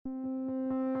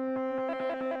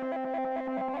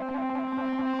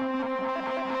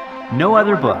No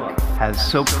other book has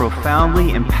so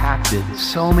profoundly impacted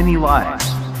so many lives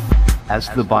as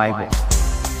the Bible.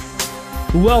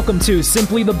 Welcome to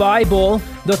Simply the Bible,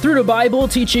 the Through the Bible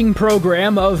teaching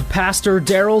program of Pastor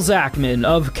Daryl Zachman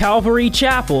of Calvary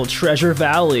Chapel, Treasure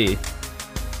Valley.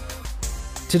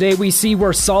 Today we see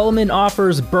where Solomon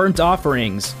offers burnt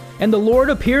offerings, and the Lord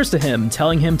appears to him,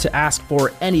 telling him to ask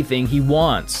for anything he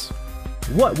wants.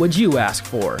 What would you ask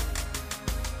for?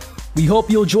 We hope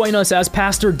you'll join us as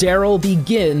Pastor Daryl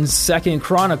begins 2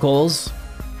 Chronicles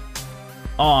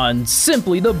on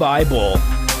Simply the Bible.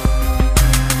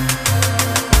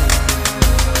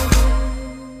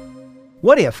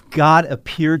 What if God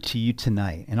appeared to you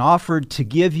tonight and offered to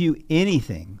give you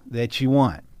anything that you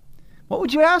want? What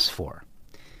would you ask for?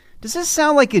 Does this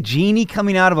sound like a genie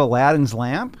coming out of Aladdin's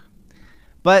lamp?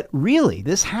 But really,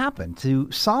 this happened to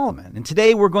Solomon, and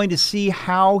today we're going to see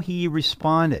how he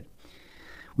responded.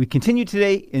 We continue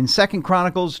today in 2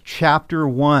 Chronicles chapter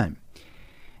 1.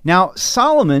 Now,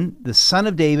 Solomon, the son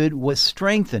of David, was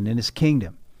strengthened in his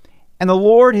kingdom, and the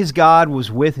Lord his God was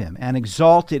with him and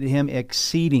exalted him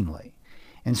exceedingly.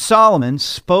 And Solomon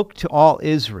spoke to all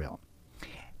Israel,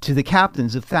 to the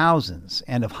captains of thousands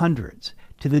and of hundreds,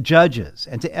 to the judges,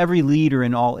 and to every leader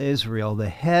in all Israel, the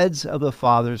heads of the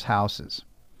fathers' houses.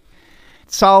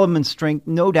 Solomon's strength,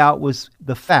 no doubt, was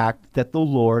the fact that the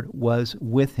Lord was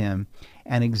with him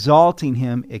and exalting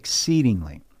him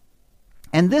exceedingly.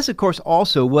 And this, of course,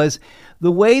 also was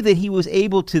the way that he was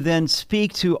able to then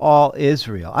speak to all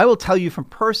Israel. I will tell you from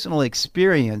personal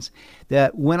experience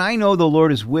that when I know the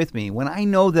Lord is with me, when I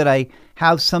know that I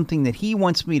have something that he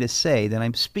wants me to say, that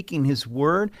I'm speaking his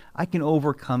word, I can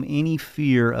overcome any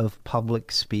fear of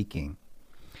public speaking.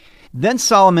 Then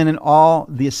Solomon and all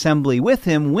the assembly with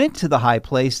him went to the high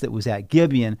place that was at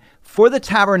Gibeon, for the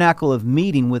tabernacle of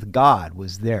meeting with God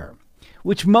was there,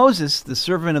 which Moses, the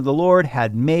servant of the Lord,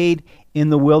 had made in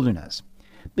the wilderness.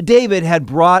 But David had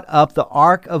brought up the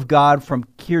ark of God from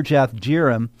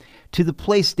Kirjath-jearim to the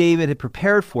place David had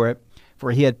prepared for it,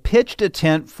 for he had pitched a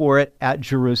tent for it at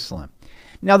Jerusalem.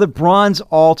 Now the bronze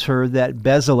altar that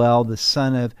Bezalel, the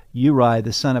son of Uri,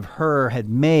 the son of Hur, had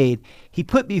made, he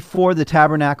put before the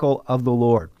tabernacle of the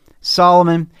Lord.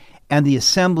 Solomon and the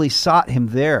assembly sought him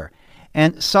there.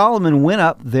 And Solomon went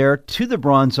up there to the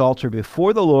bronze altar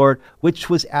before the Lord, which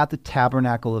was at the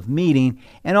tabernacle of meeting,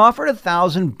 and offered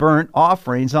 1,000 burnt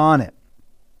offerings on it.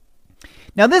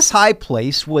 Now this high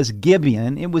place was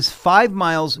Gibeon. It was 5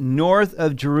 miles north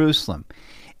of Jerusalem.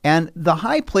 And the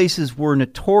high places were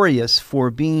notorious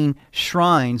for being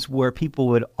shrines where people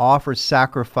would offer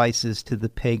sacrifices to the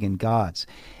pagan gods.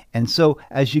 And so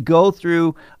as you go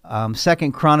through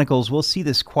 2 Chronicles, we'll see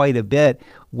this quite a bit,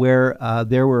 where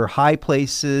there were high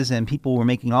places and people were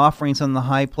making offerings on the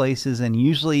high places, and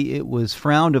usually it was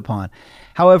frowned upon.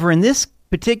 However, in this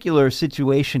particular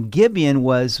situation, Gibeon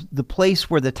was the place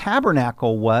where the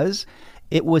tabernacle was.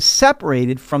 It was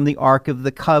separated from the Ark of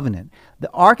the Covenant. The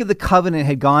Ark of the Covenant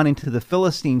had gone into the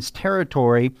Philistines'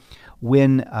 territory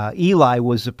when Eli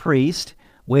was a priest,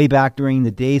 way back during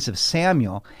the days of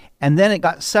Samuel, and then it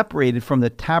got separated from the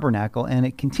tabernacle, and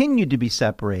it continued to be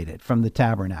separated from the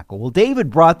tabernacle. Well,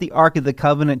 David brought the Ark of the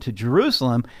Covenant to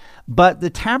Jerusalem, but the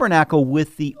tabernacle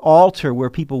with the altar where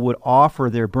people would offer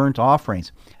their burnt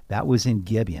offerings, that was in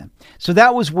Gibeon. So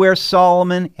that was where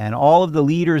Solomon and all of the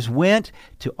leaders went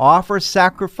to offer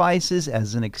sacrifices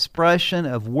as an expression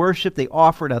of worship. They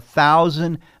offered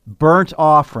 1,000 burnt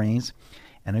offerings.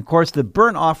 And of course, the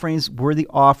burnt offerings were the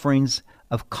offerings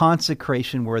of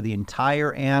consecration, where the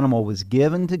entire animal was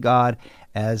given to God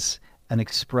as an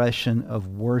expression of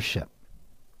worship.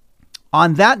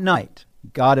 On that night,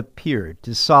 God appeared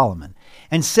to Solomon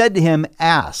and said to him,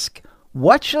 "Ask,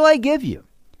 what shall I give you?"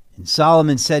 And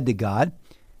Solomon said to God,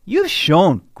 "You have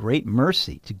shown great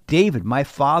mercy to David my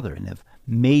father, and have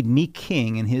made me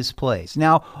king in his place.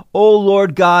 Now, O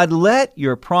Lord God, let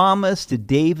your promise to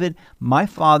David my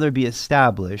father be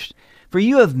established, for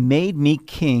you have made me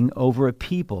king over a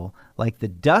people like the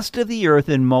dust of the earth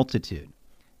in multitude.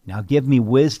 Now give me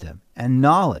wisdom and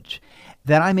knowledge,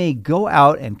 that I may go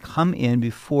out and come in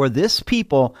before this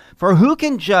people, for who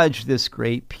can judge this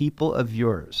great people of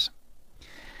yours?"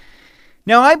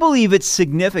 Now, I believe it's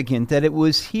significant that it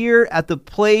was here at the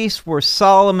place where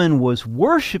Solomon was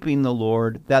worshiping the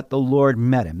Lord that the Lord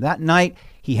met him. That night,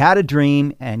 he had a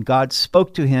dream, and God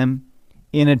spoke to him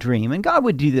in a dream. And God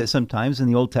would do this sometimes in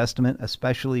the Old Testament,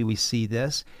 especially we see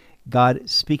this, God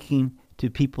speaking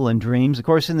to people in dreams. Of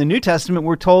course, in the New Testament,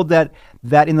 we're told that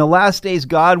in the last days,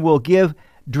 God will give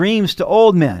dreams to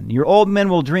old men. Your old men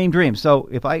will dream dreams. So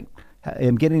if I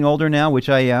am getting older now, which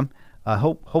I am,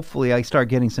 hopefully I start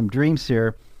getting some dreams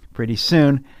here pretty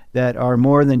soon. that are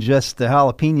more than just the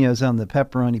jalapenos on the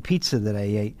pepperoni pizza that I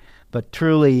ate, but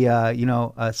truly,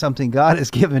 something God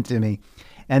has given to me.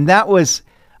 And that was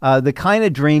the kind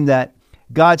of dream that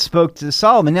God spoke to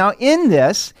Solomon. Now, in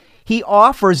this, he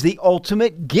offers the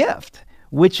ultimate gift,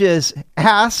 which is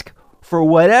ask for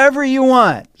whatever you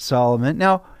want, Solomon.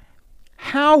 Now,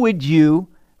 how would you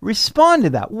respond to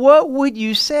that? What would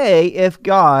you say if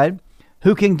God,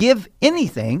 who can give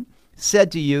anything,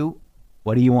 said to you,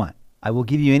 what do you want? I will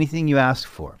give you anything you ask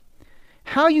for.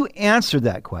 How you answer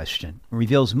that question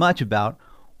reveals much about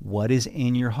what is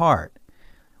in your heart,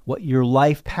 what your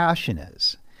life passion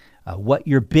is, what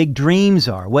your big dreams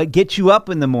are, what gets you up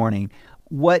in the morning,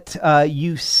 what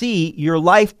you see your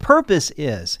life purpose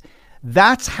is.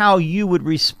 That's how you would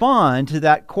respond to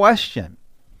that question.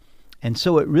 And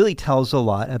so it really tells a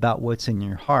lot about what's in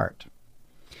your heart.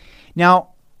 Now,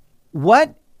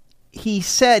 what he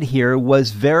said here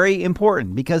was very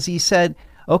important, because he said,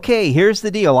 okay, here's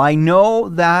the deal. I know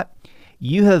that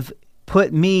you have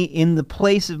put me in the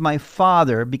place of my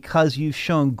father because you've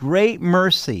shown great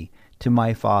mercy to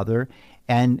my father,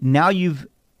 and now you've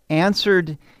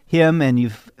answered him and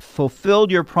you've fulfilled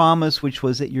your promise, which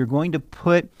was that you're going to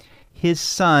put his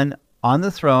son on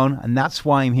the throne, and that's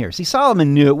why I'm here. See,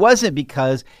 Solomon knew it wasn't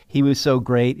because he was so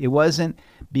great. It wasn't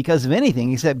because of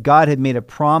anything except God had made a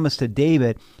promise to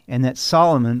David and that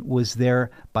Solomon was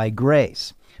there by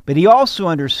grace. But he also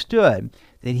understood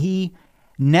that he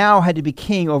now had to be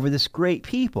king over this great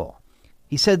people.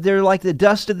 He said they're like the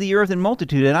dust of the earth in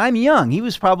multitude, and I'm young. He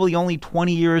was probably only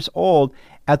 20 years old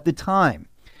at the time.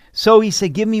 So he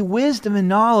said, give me wisdom and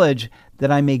knowledge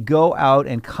that I may go out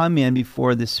and come in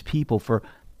before this people, for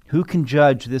who can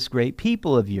judge this great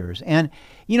people of yours? And,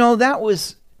 that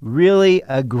was really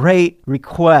a great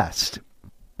request.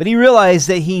 But he realized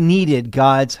that he needed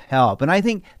God's help. And I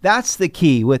think that's the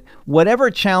key with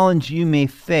whatever challenge you may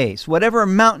face, whatever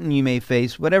mountain you may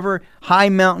face, whatever high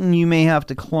mountain you may have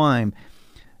to climb.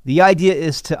 The idea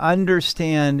is to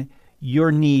understand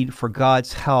your need for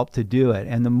God's help to do it.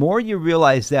 And the more you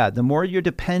realize that, the more you're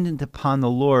dependent upon the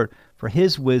Lord for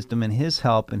his wisdom and his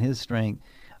help and his strength,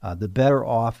 the better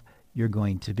off you're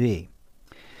going to be.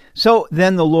 So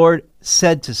then the Lord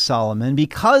said to Solomon,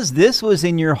 because this was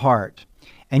in your heart,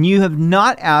 and you have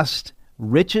not asked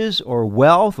riches or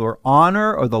wealth or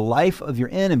honor or the life of your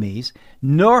enemies,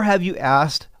 nor have you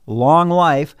asked long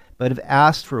life, but have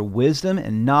asked for wisdom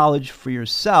and knowledge for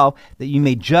yourself, that you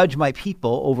may judge my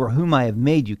people over whom I have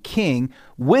made you king.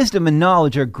 Wisdom and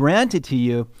knowledge are granted to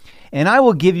you, and I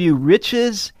will give you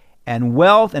riches and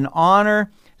wealth and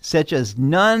honor, such as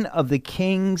none of the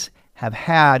kings have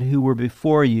had who were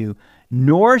before you,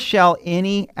 nor shall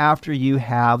any after you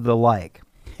have the like.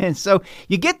 And so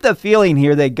you get the feeling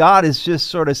here that God is just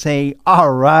sort of saying,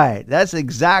 all right, that's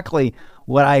exactly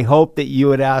what I hope that you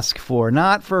would ask for,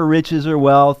 not for riches or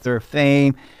wealth or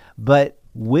fame, but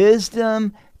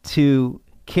wisdom to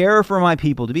care for my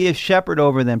people, to be a shepherd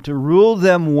over them, to rule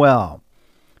them well.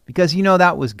 Because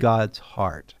that was God's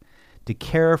heart, to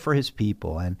care for his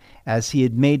people. And as he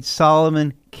had made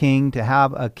Solomon king, to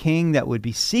have a king that would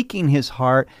be seeking his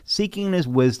heart, seeking his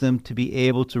wisdom to be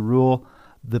able to rule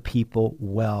the people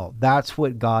well. That's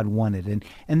what God wanted.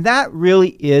 And that really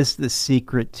is the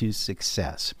secret to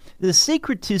success. The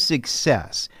secret to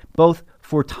success, both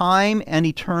for time and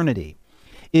eternity,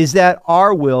 is that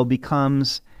our will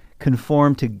becomes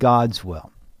conformed to God's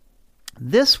will.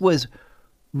 This was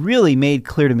really made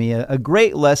clear to me, a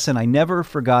great lesson I never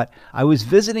forgot. I was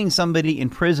visiting somebody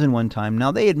in prison one time.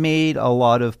 Now, they had made a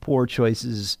lot of poor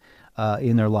choices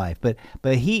in their life, but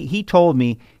he told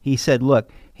me, he said, look,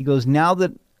 he goes, now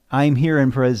that I'm here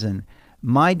in prison,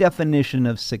 my definition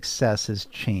of success has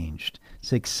changed.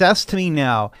 Success to me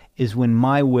now is when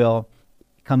my will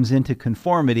comes into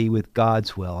conformity with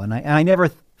God's will. And I never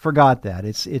forgot that.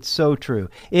 It's so true.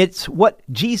 It's what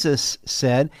Jesus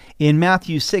said in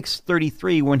Matthew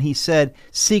 6:33 when he said,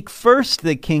 seek first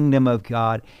the kingdom of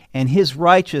God and his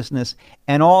righteousness,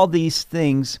 and all these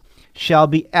things shall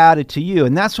be added to you.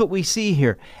 And that's what we see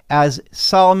here. As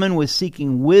Solomon was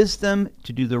seeking wisdom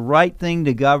to do the right thing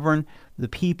to govern the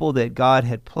people that God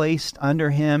had placed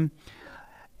under him,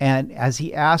 and as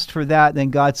he asked for that, then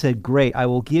God said, great, I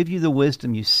will give you the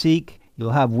wisdom you seek.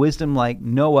 You'll have wisdom like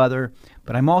no other,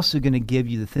 but I'm also going to give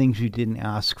you the things you didn't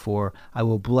ask for. I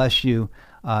will bless you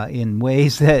in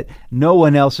ways that no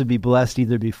one else would be blessed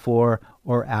either before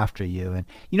or after you. And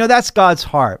that's God's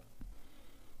heart.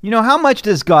 How much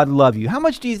does God love you? How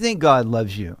much do you think God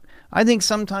loves you? I think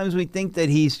sometimes we think that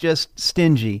he's just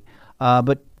stingy,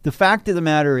 but the fact of the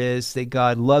matter is that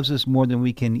God loves us more than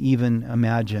we can even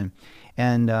imagine.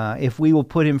 And if we will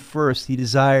put him first, he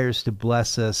desires to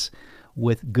bless us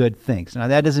with good things. Now,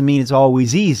 that doesn't mean it's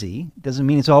always easy. It doesn't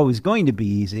mean it's always going to be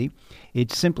easy.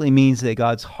 It simply means that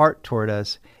God's heart toward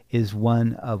us is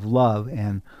one of love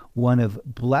and one of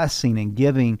blessing and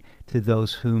giving to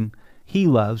those whom he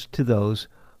loves, to those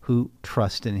who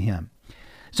trust in him.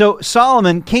 So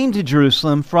Solomon came to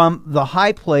Jerusalem from the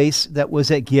high place that was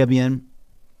at Gibeon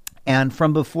and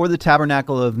from before the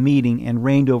tabernacle of meeting, and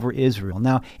reigned over Israel.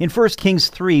 Now, in 1 Kings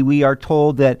 3, we are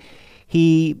told that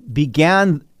he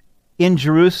began in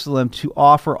Jerusalem to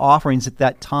offer offerings at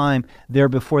that time there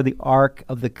before the Ark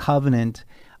of the Covenant.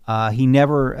 He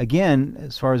never again,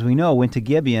 as far as we know, went to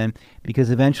Gibeon,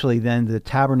 because eventually then the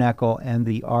tabernacle and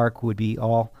the Ark would be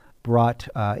all brought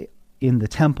in the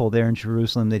temple there in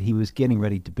Jerusalem that he was getting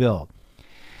ready to build.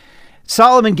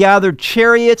 Solomon gathered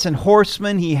chariots and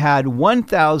horsemen. He had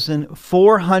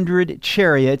 1,400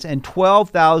 chariots and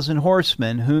 12,000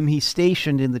 horsemen, whom he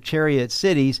stationed in the chariot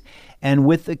cities and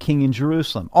with the king in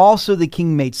Jerusalem. Also the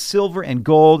king made silver and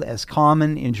gold as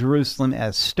common in Jerusalem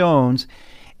as stones,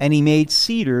 and he made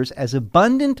cedars as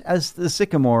abundant as the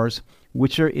sycamores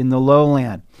which are in the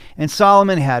lowland. And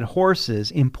Solomon had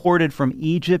horses imported from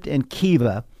Egypt and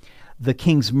Kiva. The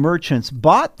king's merchants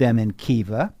bought them in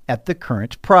Kiva at the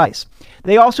current price.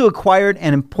 They also acquired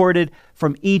and imported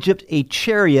from Egypt a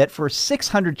chariot for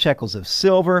 600 shekels of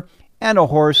silver and a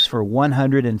horse for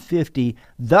 150.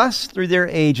 Thus, through their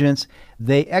agents,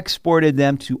 they exported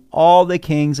them to all the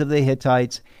kings of the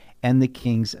Hittites and the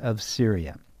kings of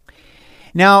Syria.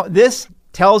 Now, this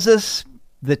tells us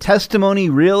the testimony,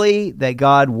 really, that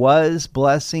God was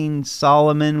blessing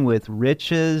Solomon with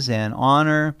riches and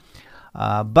honor.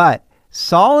 But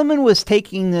Solomon was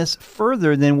taking this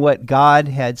further than what God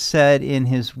had said in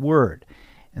his word.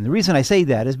 And the reason I say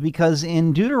that is because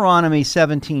in Deuteronomy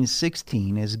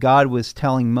 17:16, as God was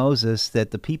telling Moses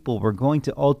that the people were going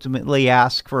to ultimately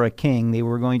ask for a king, they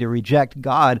were going to reject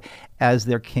God as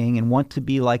their king and want to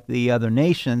be like the other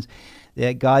nations,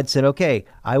 that God said, okay,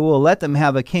 I will let them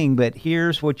have a king, but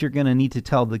here's what you're going to need to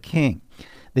tell the king.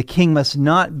 The king must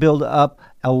not build up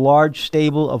a large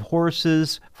stable of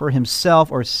horses for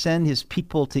himself or send his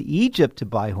people to Egypt to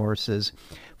buy horses.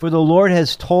 For the Lord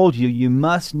has told you, you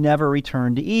must never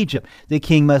return to Egypt. The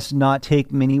king must not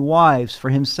take many wives for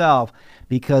himself,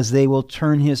 because they will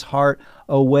turn his heart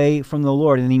away from the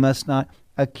Lord. And he must not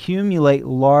accumulate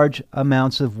large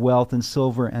amounts of wealth and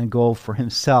silver and gold for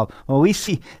himself. Well, we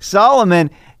see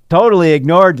Solomon totally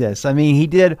ignored this. I mean, he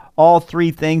did all three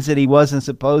things that he wasn't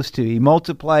supposed to. He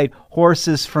multiplied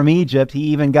horses from Egypt. He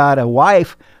even got a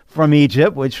wife from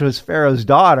Egypt, which was Pharaoh's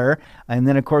daughter. And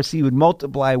then, of course, he would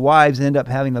multiply wives, end up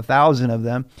having 1,000 of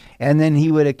them. And then he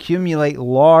would accumulate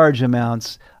large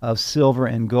amounts of silver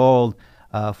and gold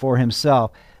for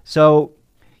himself. So,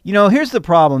 here's the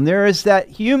problem. There is that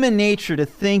human nature to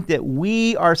think that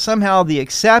we are somehow the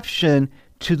exception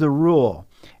to the rule,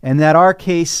 and that our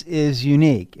case is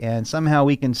unique, and somehow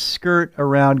we can skirt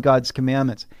around God's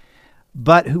commandments.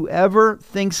 But whoever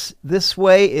thinks this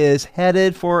way is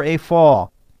headed for a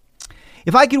fall.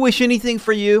 If I could wish anything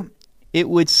for you, it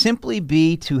would simply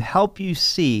be to help you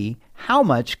see how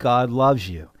much God loves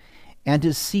you, and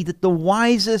to see that the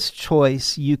wisest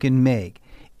choice you can make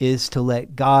is to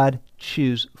let God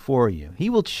choose for you. He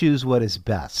will choose what is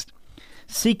best.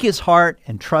 Seek his heart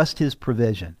and trust his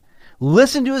provision.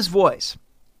 Listen to his voice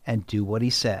and do what he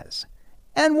says.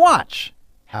 And watch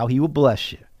how he will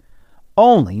bless you.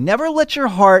 Only never let your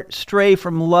heart stray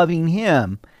from loving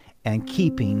him and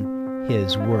keeping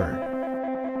his word.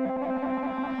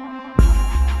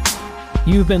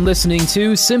 You've been listening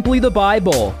to Simply the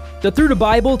Bible, the Through the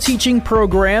Bible teaching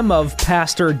program of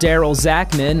Pastor Daryl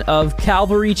Zachman of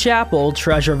Calvary Chapel,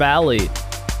 Treasure Valley.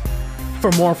 For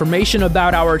more information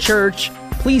about our church,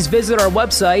 please visit our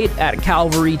website at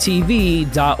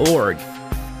calvarytv.org.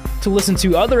 To listen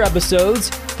to other episodes,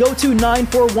 go to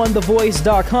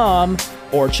 941thevoice.com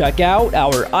or check out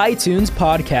our iTunes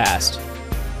podcast.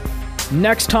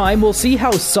 Next time, we'll see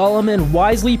how Solomon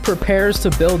wisely prepares to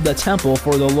build the temple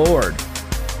for the Lord.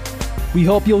 We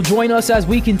hope you'll join us as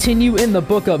we continue in the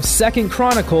book of 2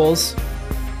 Chronicles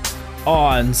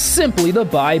on Simply the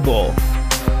Bible.